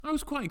I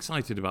was quite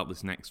excited about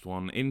this next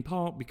one, in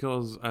part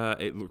because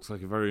it looks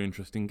like a very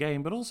interesting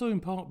game, but also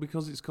in part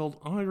because it's called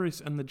Iris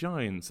and the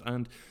Giants,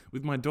 and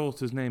with my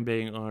daughter's name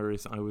being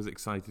Iris, I was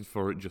excited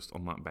for it just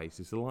on that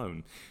basis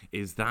alone.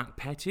 Is that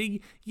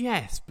petty?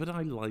 Yes, but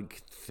I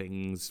like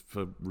things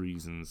for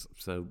reasons,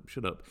 so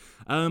shut up.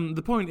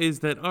 The point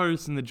is that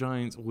Iris and the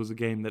Giants was a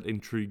game that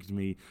intrigued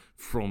me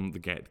from the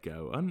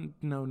get-go, and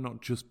no,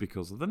 not just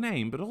because of the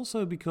name, but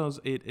also because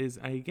it is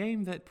a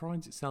game that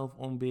prides itself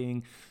on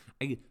being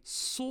a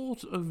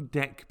sort of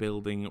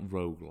deck-building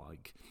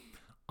roguelike.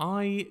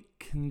 I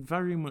can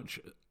very much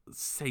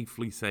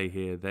safely say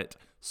here that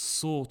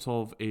sort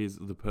of is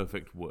the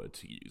perfect word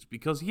to use,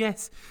 because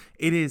yes,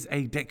 it is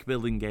a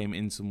deck-building game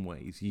in some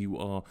ways. You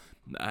are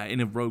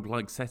in a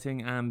roguelike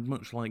setting, and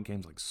much like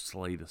games like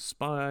Slay the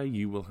Spire,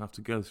 you'll have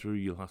to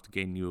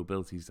gain new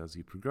abilities as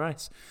you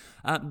progress.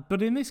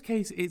 But in this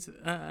case, it's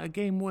a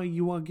game where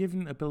you are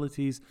given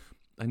abilities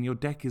and your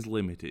deck is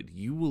limited.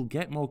 You will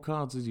get more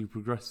cards as you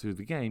progress through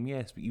the game,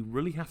 yes, but you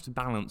really have to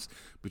balance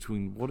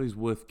between what is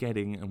worth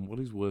getting and what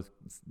is worth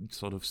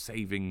sort of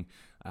saving,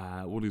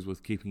 what is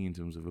worth keeping in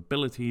terms of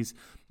abilities,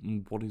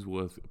 and what is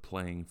worth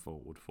playing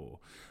forward for.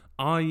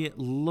 I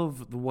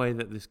love the way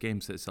that this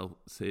game sets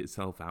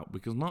itself out,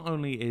 because not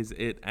only is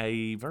it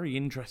a very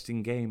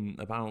interesting game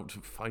about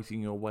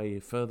fighting your way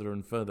further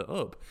and further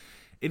up,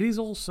 it is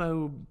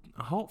also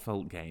a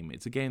heartfelt game.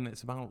 It's a game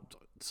that's about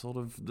sort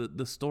of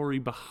the story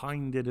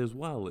behind it as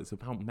well. It's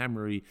about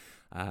memory,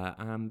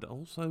 and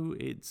also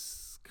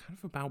it's kind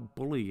of about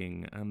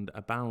bullying and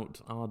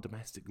about our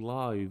domestic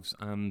lives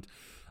and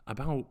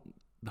about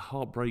the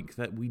heartbreak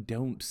that we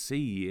don't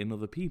see in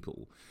other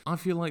people. I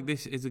feel like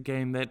this is a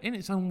game that in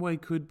its own way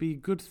could be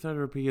good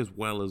therapy as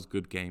well as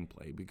good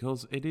gameplay,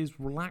 because it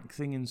is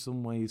relaxing in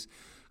some ways,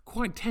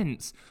 quite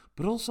tense,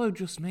 but also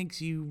just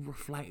makes you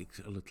reflect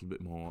a little bit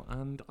more,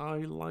 and I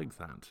like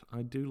that.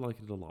 I do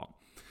like it a lot.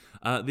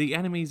 The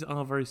enemies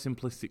are very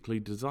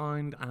simplistically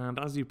designed, and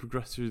as you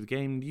progress through the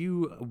game,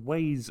 new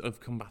ways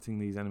of combating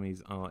these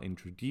enemies are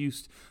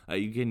introduced.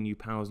 You gain new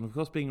powers, and of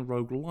course, being a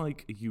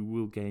roguelike, you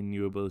will gain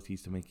new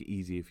abilities to make it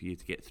easier for you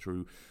to get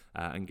through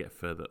and get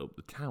further up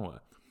the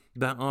tower.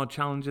 There are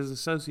challenges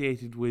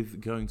associated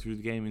with going through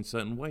the game in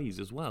certain ways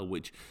as well,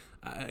 which,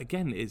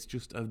 again, is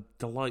just a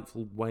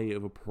delightful way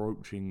of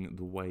approaching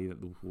the way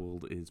that the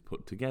world is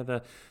put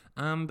together,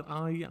 and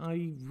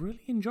I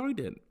really enjoyed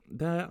it.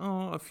 There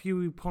are a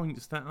few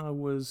points that I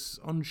was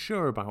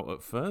unsure about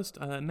at first,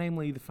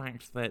 namely the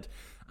fact that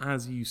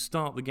as you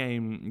start the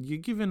game, you're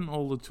given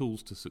all the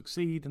tools to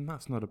succeed, and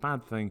that's not a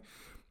bad thing,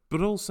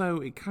 but also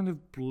it kind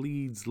of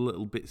bleeds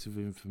little bits of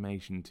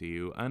information to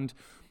you, and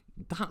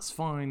that's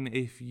fine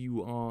if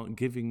you are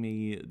giving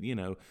me,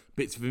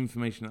 bits of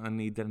information that I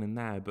need then and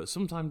there, but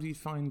sometimes you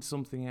find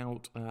something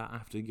out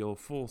after your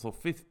fourth or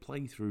fifth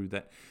playthrough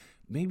that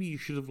maybe you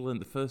should have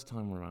learned the first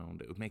time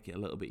around. It would make it a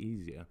little bit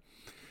easier.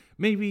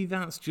 Maybe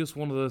that's just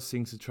one of those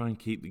things to try and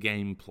keep the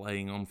game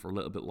playing on for a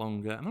little bit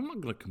longer, and I'm not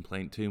going to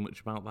complain too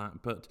much about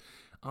that, but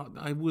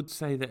I would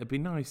say that it'd be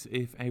nice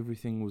if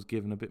everything was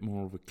given a bit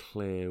more of a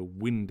clear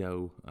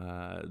window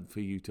for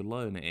you to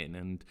learn it in,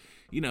 and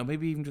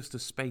maybe even just a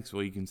space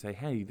where you can say,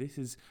 hey, this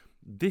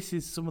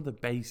is some of the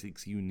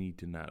basics you need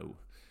to know.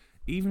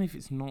 Even if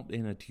it's not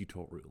in a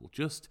tutorial,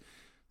 just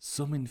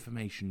some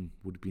information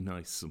would be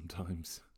nice sometimes.